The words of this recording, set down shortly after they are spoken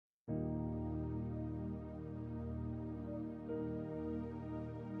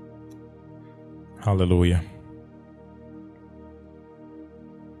Hallelujah.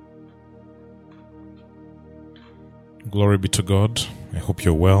 Glory be to God. I hope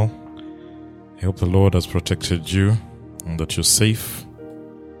you're well. I hope the Lord has protected you and that you're safe.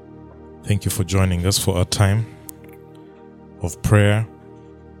 Thank you for joining us for our time of prayer.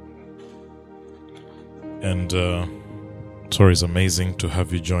 And it's always amazing to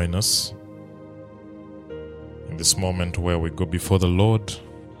have you join us in this moment where we go before the Lord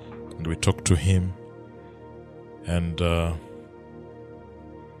and we talk to Him. And I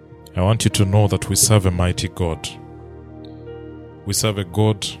want you to know that we serve a mighty God. We serve a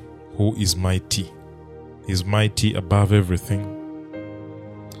God who is mighty. He's mighty above everything.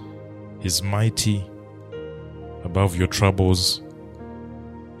 He's mighty above your troubles.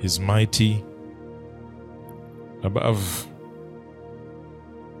 He's mighty above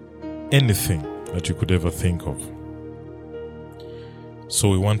anything that you could ever think of. So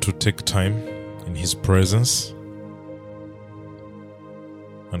we want to take time in His presence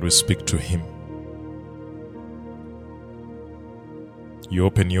and we speak to Him. You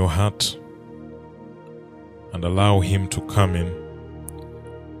open your heart and allow Him to come in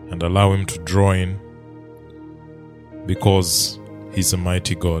and allow Him to draw in, because He's a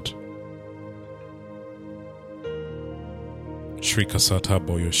mighty God. Shrika sata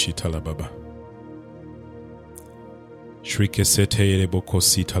boyo shita la baba. Shrike sete yereboko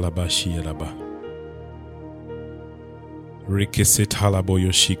sita la bashi yelaba. Rike seta la boyo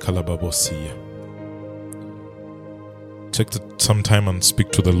shika la babosiya. Take some time and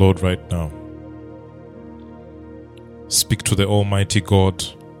speak to the Lord right now. Speak to the Almighty God.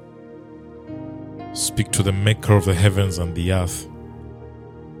 Speak to the Maker of the heavens and the earth.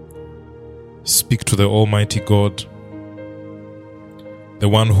 Speak to the Almighty God, the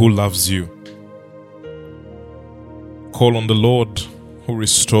one who loves you. Call on the Lord who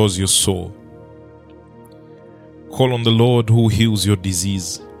restores your soul. Call on the Lord who heals your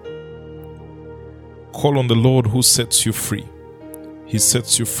disease. Call on the Lord who sets you free. He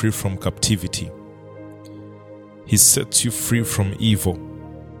sets you free from captivity. He sets you free from evil.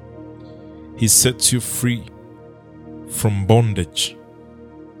 He sets you free from bondage.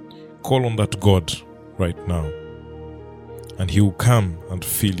 Call on that God right now, and He will come and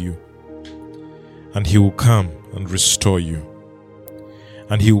fill you, and He will come and restore you,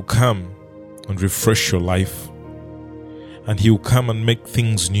 and He will come and refresh your life, and He will come and make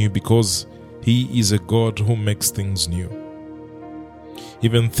things new, because He is a God who makes things new.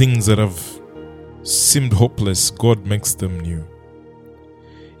 Even things that have seemed hopeless, God makes them new.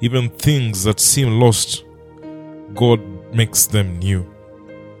 Even things that seem lost, God makes them new.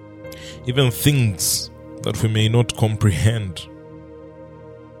 Even things that we may not comprehend,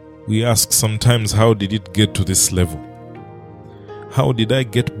 we ask sometimes, how did it get to this level? How did I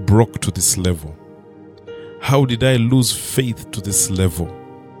get broke to this level? How did I lose faith to this level?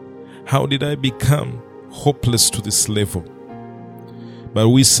 How did I become hopeless to this level? But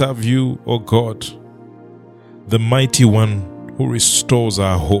we serve you, O God, the mighty one who restores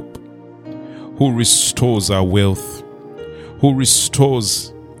our hope, who restores our wealth, who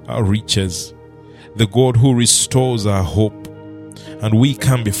restores our riches, the God who restores our hope. And we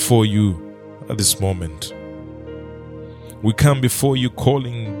come before you at this moment. We come before you,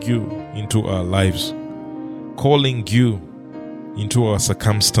 calling you into our lives, calling you into our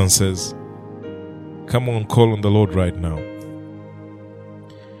circumstances. Come on, call on the Lord right now.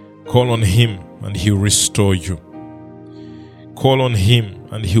 Call on Him and He will restore you. Call on Him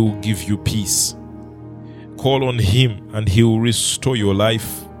and He will give you peace. Call on Him and He will restore your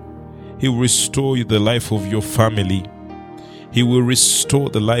life. He will restore the life of your family. He will restore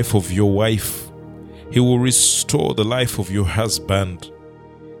the life of your wife. He will restore the life of your husband.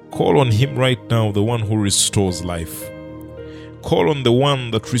 Call on Him right now, the one who restores life. Call on the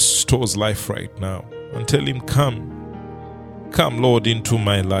one that restores life right now and tell Him, come. Come, Lord, into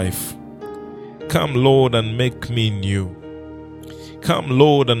my life. Come, Lord, and make me new. Come,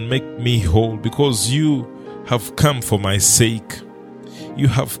 Lord, and make me whole, because you have come for my sake. You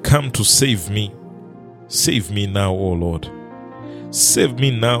have come to save me. Save me now, O Lord. Save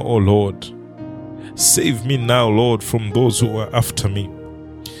me now, O Lord. Save me now, Lord, from those who are after me.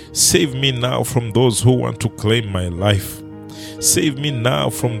 Save me now from those who want to claim my life. Save me now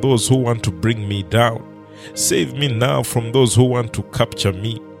from those who want to bring me down. Save me now from those who want to capture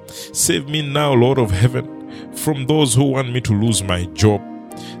me. Save me now, Lord of heaven, from those who want me to lose my job.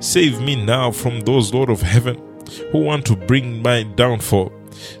 Save me now from those, Lord of heaven, who want to bring my downfall.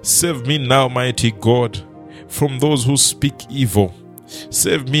 Save me now, mighty God, from those who speak evil.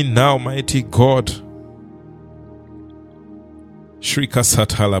 Save me now, mighty God. Shrika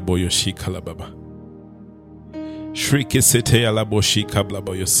satala boyo shikala baba. Shrikesete alaboshi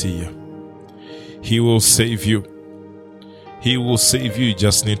kablaboyosia. He will save you. He will save you. You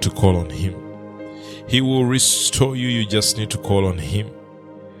just need to call on Him. He will restore you. You just need to call on Him.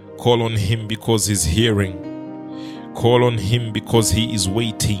 Call on Him because He's hearing. Call on Him because He is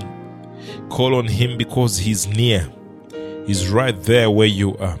waiting. Call on Him because He's near. He's right there where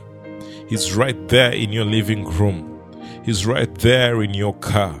you are. He's right there in your living room. He's right there in your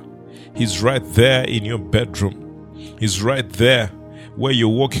car. He's right there in your bedroom. He's right there where you're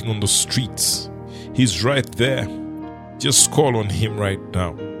walking on the streets. He's right there. Just call on Him right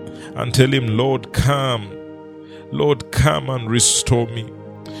now and tell Him, Lord, come. Lord, come and restore me.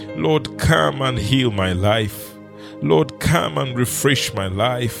 Lord, come and heal my life. Lord, come and refresh my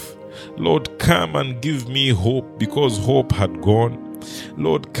life. Lord, come and give me hope because hope had gone.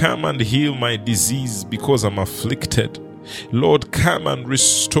 Lord, come and heal my disease because I'm afflicted. Lord, come and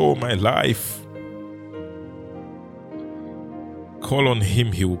restore my life. Call on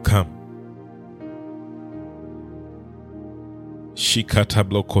Him, He will come. Shikata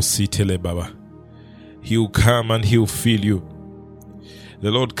blokositele baba. He will come and He will fill you. The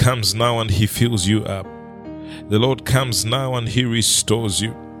Lord comes now and He fills you up. The Lord comes now and He restores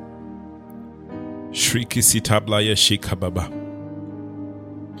you. Shriki sitablaya shikababa.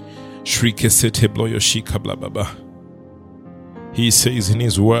 Shrike setebloyo shikablababa. He says in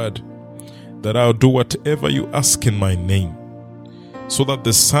His word that I'll do whatever you ask in my name, so that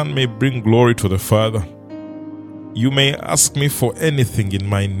the Son may bring glory to the Father. You may ask me for anything in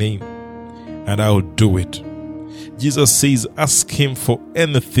my name, and I'll do it. Jesus says, ask Him for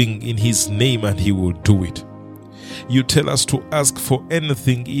anything in His name, and He will do it. You tell us to ask for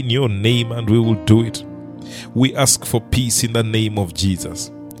anything in your name, and we will do it. We ask for peace in the name of Jesus.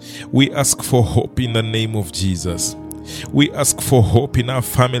 We ask for hope in the name of Jesus. We ask for hope in our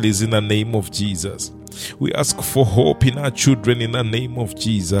families in the name of Jesus. We ask for hope in our children in the name of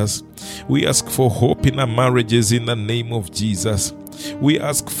Jesus. We ask for hope in our marriages in the name of Jesus. We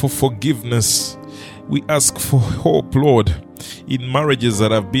ask for forgiveness. We ask for hope, Lord, in marriages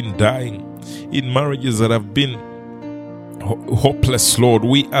that have been dying, in marriages that have been hopeless, Lord.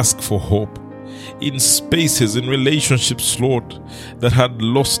 We ask for hope. In spaces, in relationships, Lord, that had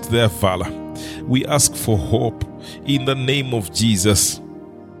lost their valor, we ask for hope in the name of Jesus.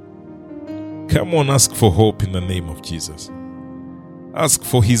 Come on, ask for hope in the name of Jesus. Ask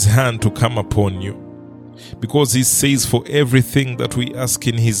for His hand to come upon you, because He says for everything that we ask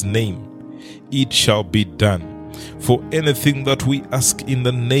in His name, it shall be done. For anything that we ask in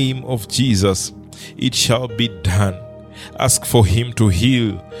the name of Jesus, it shall be done. Ask for Him to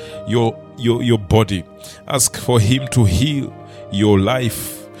heal your body. Ask for Him to heal your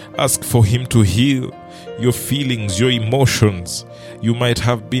life. Ask for Him to heal your feelings, your emotions. You might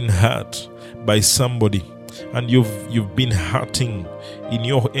have been hurt by somebody, and you've been hurting in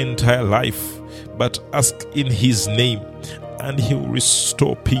your entire life, but ask in His name and He will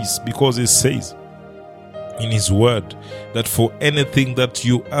restore peace, because He says in His word that for anything that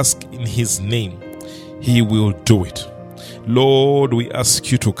you ask in His name, He will do it. Lord, we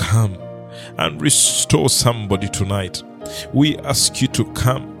ask you to come and restore somebody tonight. We ask you to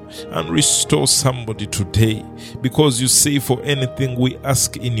come and restore somebody today, because you say for anything we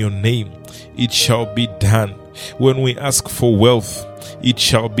ask in your name, it shall be done. When we ask for wealth, it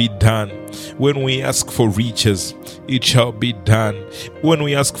shall be done. When we ask for riches, it shall be done. When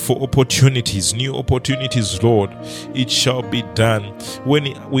we ask for opportunities, new opportunities, Lord, it shall be done.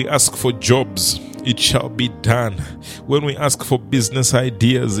 When we ask for jobs, it shall be done. When we ask for business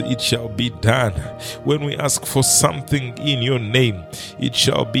ideas, it shall be done. When we ask for something in your name, it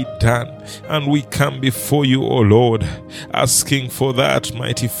shall be done. And we come before you, O Lord, asking for that,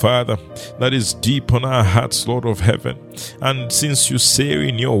 mighty Father, that is deep on our hearts, Lord of heaven. And since you say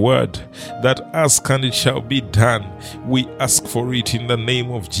in your word that ask and it shall be done, we ask for it in the name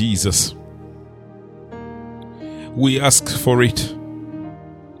of Jesus. We ask for it.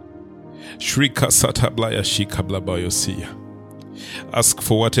 Shrika satablaya shikablabayosia. Ask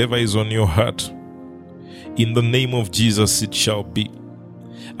for whatever is on your heart. In the name of Jesus it shall be.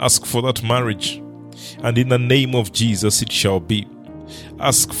 Ask for that marriage, and in the name of Jesus it shall be.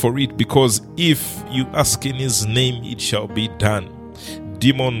 Ask for it, because if you ask in His name, it shall be done.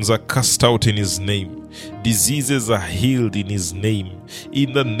 Demons are cast out in His name. Diseases are healed in His name.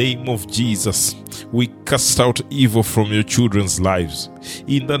 In the name of Jesus, we cast out evil from your children's lives.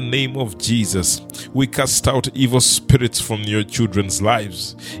 In the name of Jesus, We cast out evil spirits from your children's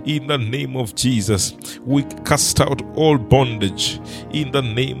lives. In the name of Jesus, we cast out all bondage. In the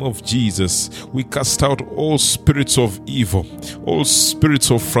name of Jesus, we cast out all spirits of evil, all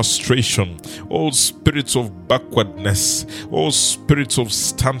spirits of frustration, all spirits of backwardness, all spirits of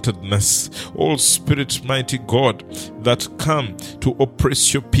stuntedness, all spirits, mighty God, that come to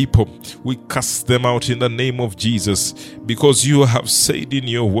oppress your people. We cast them out in the name of Jesus, because you have said in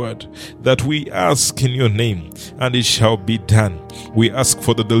your word that we ask in your name and it shall be done. We ask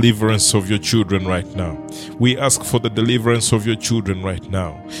for the deliverance of your children right now. We ask for the deliverance of your children right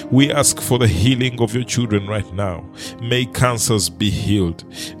now. We ask for the healing of your children right now. May cancers be healed.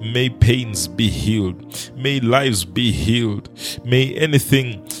 May pains be healed. May lives be healed. May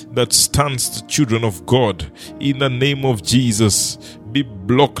anything that stands the children of God in the name of Jesus be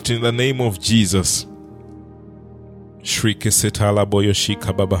blocked in the name of Jesus. Shrike setala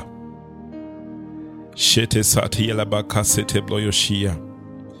boyoshika baba. Shete sati yalabaka sete bloyoshia.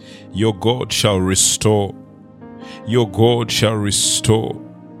 Your God shall restore. Your God shall restore.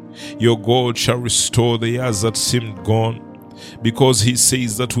 Your God shall restore the years that seemed gone, because he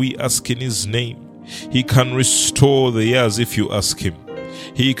says that we ask in his name. He can restore the years if you ask him.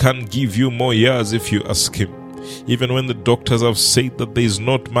 He can give you more years if you ask him. Even when the doctors have said that there is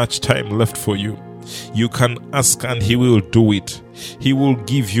not much time left for you, you can ask and he will do it. He will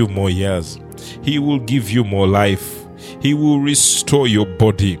give you more years. He will give you more life. He will restore your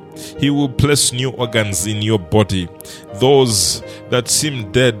body. He will place new organs in your body. Those that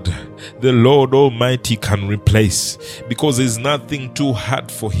seem dead, the Lord Almighty can replace, because there's nothing too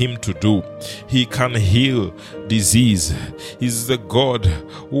hard for him to do. He can heal disease. He's the God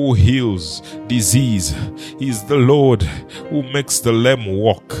who heals disease. He's the Lord who makes the lame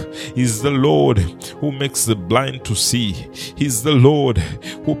walk. He's the Lord who makes the blind to see. He's the Lord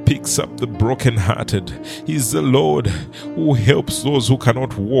who picks up the brokenhearted. He's the Lord who helps those who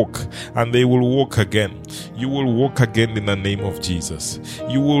cannot walk, and they will walk again. You will walk again in the name of Jesus.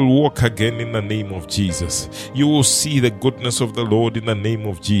 You will walk again in the name of Jesus. You will see the goodness of the Lord in the name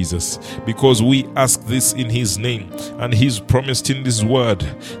of Jesus, because we ask this in his name, and he's promised in this word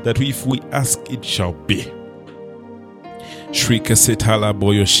that if we ask, it shall be. Shrike setala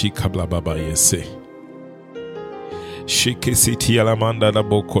boyoshi kabla baba yese. Shike siti alamanda da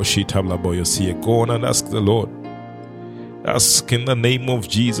bokoshi tabla boyosi. Go on and ask the Lord. Ask in the name of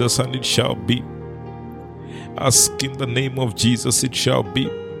Jesus and it shall be. Ask in the name of Jesus, it shall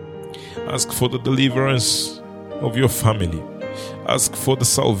be. Ask for the deliverance of your family. Ask for the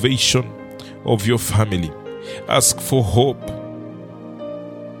salvation of your family. Ask for hope.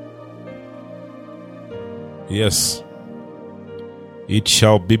 Yes, it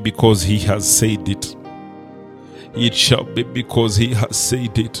shall be, because he has said it. It shall be, because he has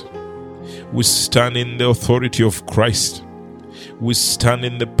said it. We stand in the authority of Christ. We stand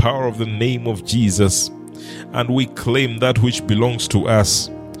in the power of the name of Jesus, and we claim that which belongs to us.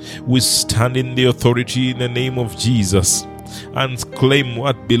 We stand in the authority in the name of Jesus and claim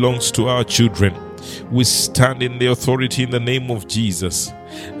what belongs to our children. We stand in the authority in the name of Jesus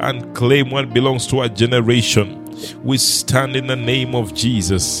and claim what belongs to our generation. We stand in the name of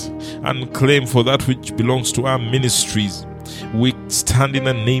Jesus and claim for that which belongs to our ministries. We stand in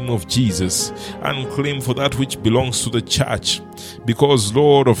the name of Jesus and claim for that which belongs to the church, because,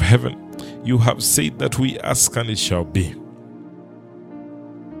 Lord of heaven, you have said that we ask and it shall be.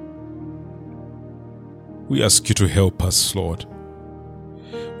 We ask you to help us, Lord.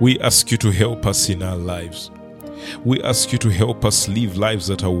 We ask you to help us in our lives. We ask you to help us live lives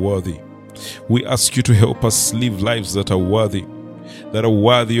that are worthy. We ask you to help us live lives that are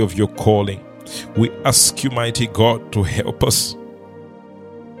worthy of your calling. We ask you, mighty God, to help us.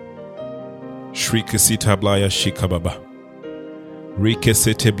 Shrike sita blaya shika baba. Rike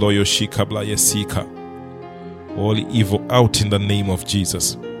sete bloyo shika blaya sika. All evil out in the name of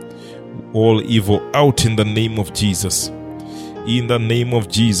Jesus. All evil out in the name of Jesus. In the name of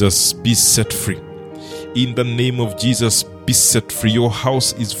Jesus, be set free. In the name of Jesus, be set free. Your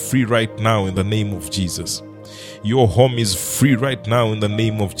house is free right now in the name of Jesus. Your home is free right now in the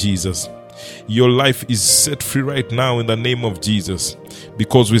name of Jesus. Your life is set free right now in the name of Jesus,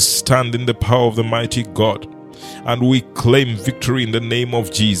 because we stand in the power of the mighty God and we claim victory in the name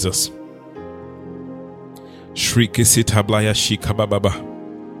of Jesus. Shrike sita blaya shika baba.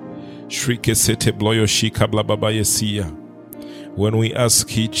 Shrike sete bloyo shika blababa yesia. When we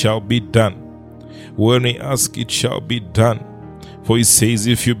ask, it shall be done. When we ask, it shall be done. For he says,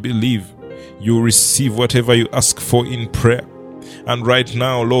 if you believe, you receive whatever you ask for in prayer. And right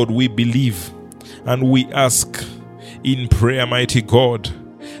now, Lord, we believe and we ask in prayer, mighty God,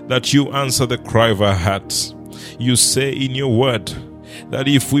 that you answer the cry of our hearts. You say in your word that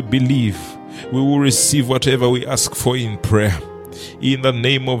if we believe, we will receive whatever we ask for in prayer. In the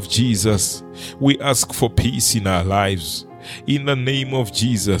name of Jesus, we ask for peace in our lives. In the name of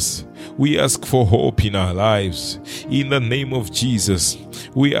Jesus, we ask for hope in our lives. In the name of Jesus,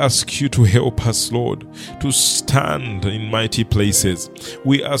 we ask you to help us, Lord, to stand in mighty places.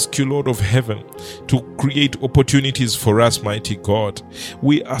 We ask you, Lord of heaven, to create opportunities for us, mighty God.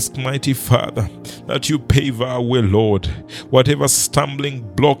 We ask, mighty Father, that you pave our way, Lord. Whatever stumbling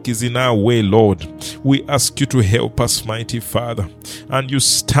block is in our way, Lord, we ask you to help us, mighty Father. And you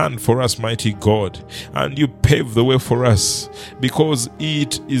stand for us, mighty God, and you pave the way for us, because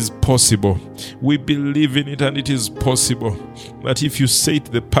it is possible. We believe in it, and it is possible that if you set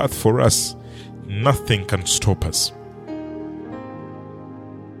the path for us, nothing can stop us.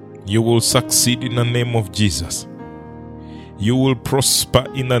 You will succeed in the name of Jesus. You will prosper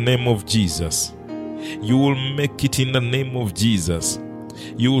in the name of Jesus. You will make it in the name of Jesus.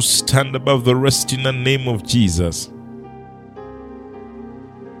 You will stand above the rest in the name of Jesus.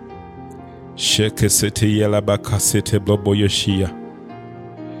 Sheke sete yalabaka sete bloboyoshia.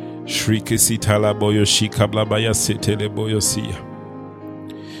 Shrike sitala boyoshika blabaya sete leboyosia.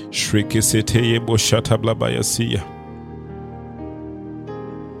 Shrike sete yebo shata blabayasia.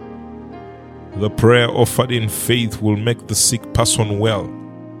 The prayer offered in faith will make the sick person well.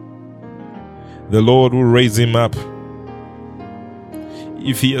 The Lord will raise him up.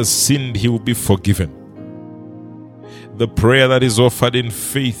 If he has sinned, he will be forgiven. The prayer that is offered in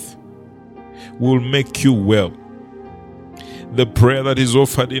faith will make you well. The prayer that is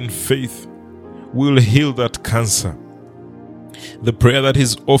offered in faith will heal that cancer. The prayer that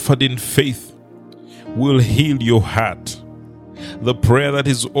is offered in faith will heal your heart. The prayer that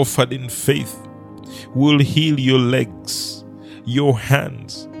is offered in faith will heal your legs, your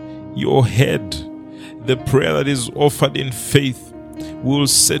hands, your head. The prayer that is offered in faith will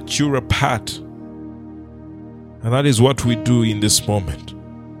set you apart. And that is what we do in this moment.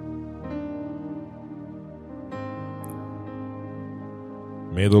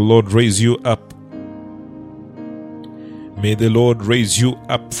 May the Lord raise you up. May the Lord raise you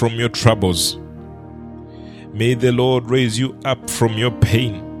up from your troubles. May the Lord raise you up from your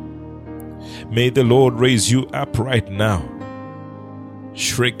pain. May the Lord raise you up right now.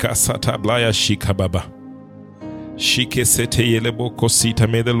 Shreka satablaya shikababa. Shike sete yeleboko sita.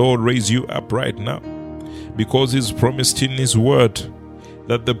 May the Lord raise you up right now, because He's promised in His word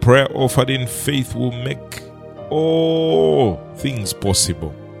that the prayer offered in faith will make all things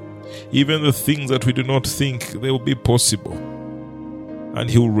possible. Even the things that we do not think they will be possible. And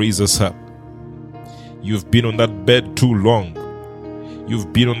He will raise us up. You've been on that bed too long.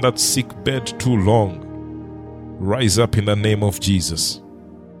 You've been on that sick bed too long. Rise up in the name of Jesus.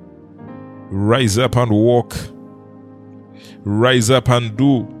 Rise up and walk. Rise up and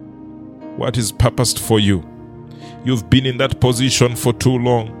do what is purposed for you. You've been in that position for too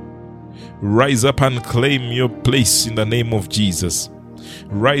long. Rise up and claim your place in the name of Jesus.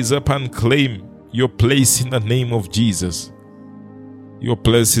 Rise up and claim your place in the name of Jesus. Your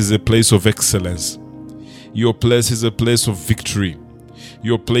place is a place of excellence. Your place is a place of victory.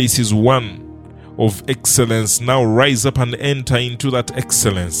 Your place is one of excellence. Now rise up and enter into that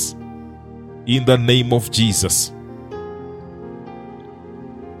excellence in the name of Jesus.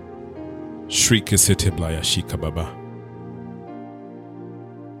 Shrike sete blaya shika baba.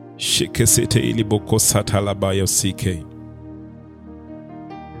 Shike sete iliboko satalabaya sike.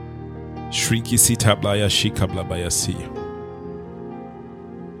 Shriki sita blaya shika blabaya siya.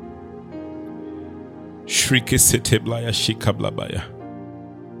 Shrike sete blaya shika blabaya.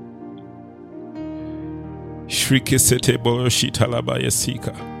 Shrike sete boyo shita labaya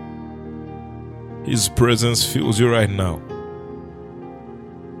sika. His presence fills you right now.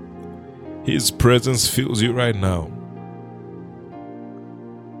 His presence fills you right now.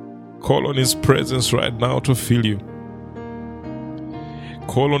 Call on His presence right now to fill you.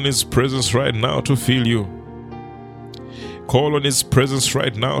 Call on His presence right now to fill you. Call on His presence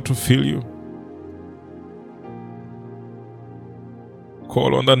right now to fill you.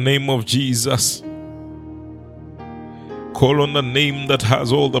 Call on the name of Jesus. Call on the name that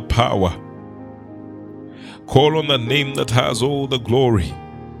has all the power. Call on the name that has all the glory.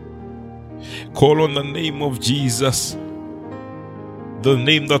 Call on the name of Jesus, the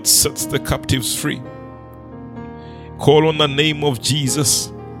name that sets the captives free. Call on the name of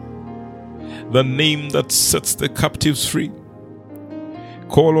Jesus, the name that sets the captives free.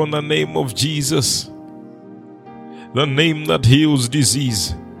 Call on the name of Jesus, the name that heals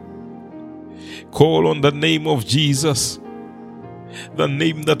disease. Call on the name of Jesus, the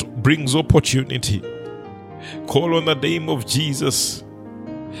name that brings opportunity. Call on the name of Jesus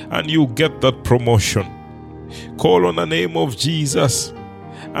and you get that promotion. Call on the name of Jesus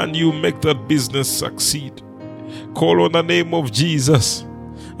and you make that business succeed. Call on the name of Jesus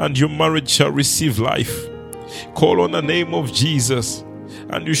and your marriage shall receive life. Call on the name of Jesus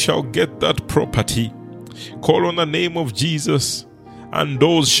and you shall get that property. Call on the name of Jesus and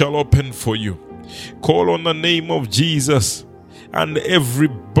doors shall open for you. Call on the name of Jesus and every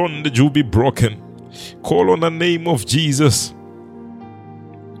bondage will be broken. Call on the name of Jesus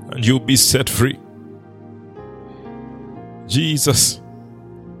and you'll be set free. Jesus,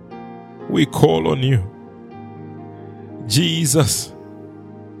 we call on you. Jesus,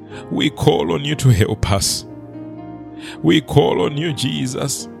 we call on you to help us. We call on you,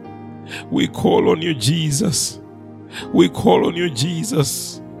 Jesus. We call on you, Jesus. We call on you,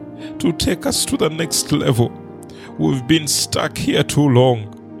 Jesus, to take us to the next level. We've been stuck here too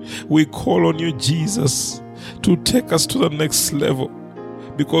long. We call on you, Jesus, to take us to the next level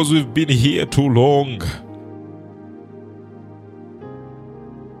because we've been here too long.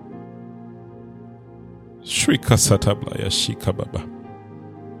 Shrika satablaya shika baba.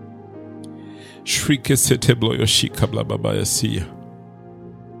 Shrike setebloyo shika baba yasia.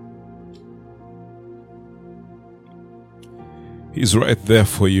 He's right there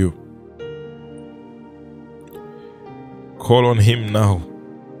for you. Call on him now.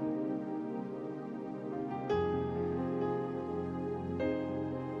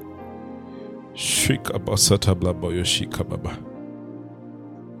 Shika basata blaboyo shika baba.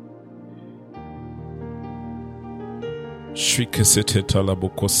 Shrike sete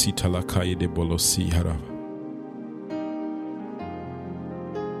talaboko sita la kaye de bolosi harava.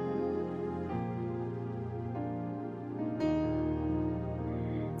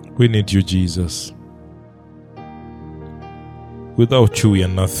 We need you, Jesus. Without you, we are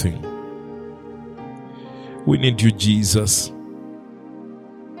nothing. We need you, Jesus.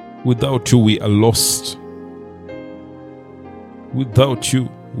 Without you, we are lost. Without you,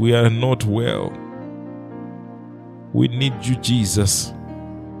 we are not well. We need you, Jesus.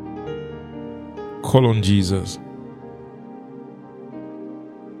 Call on Jesus.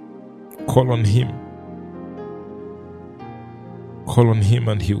 Call on him. Call on him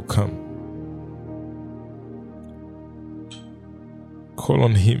and he'll come. Call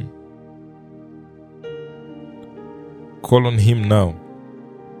on him. Call on him now.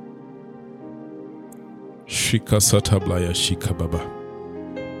 Shika satablaya shika baba.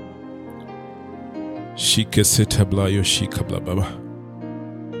 Shike setablayo shika baba.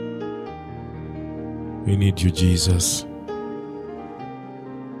 We need you, Jesus.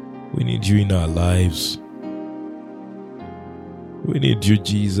 We need you in our lives. We need you,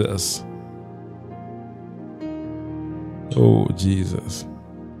 Jesus. Oh, Jesus.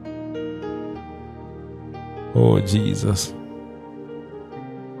 Oh, Jesus.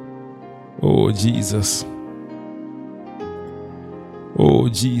 Oh, Jesus. Oh,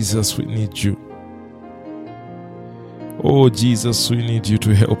 Jesus, we need you. Oh, Jesus, we need you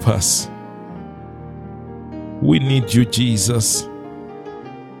to help us. We need you, Jesus.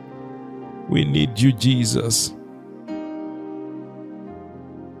 We need you, Jesus.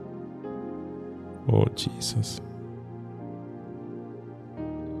 Oh, Jesus.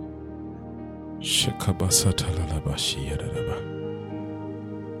 Shekabasata lalabashi yadadaba.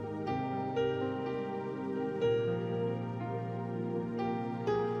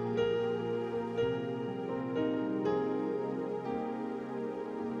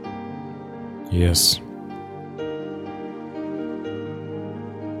 Yes.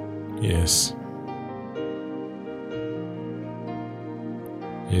 Yes.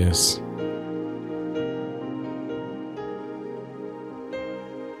 Yes.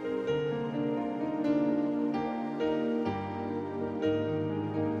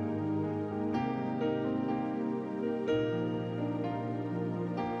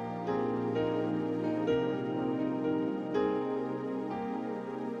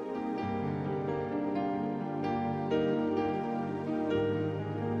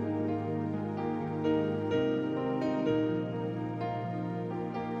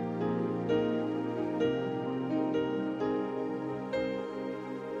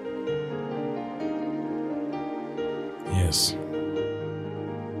 Yes.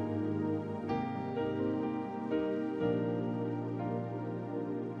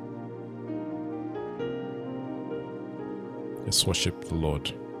 Let's worship the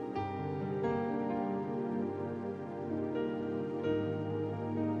Lord.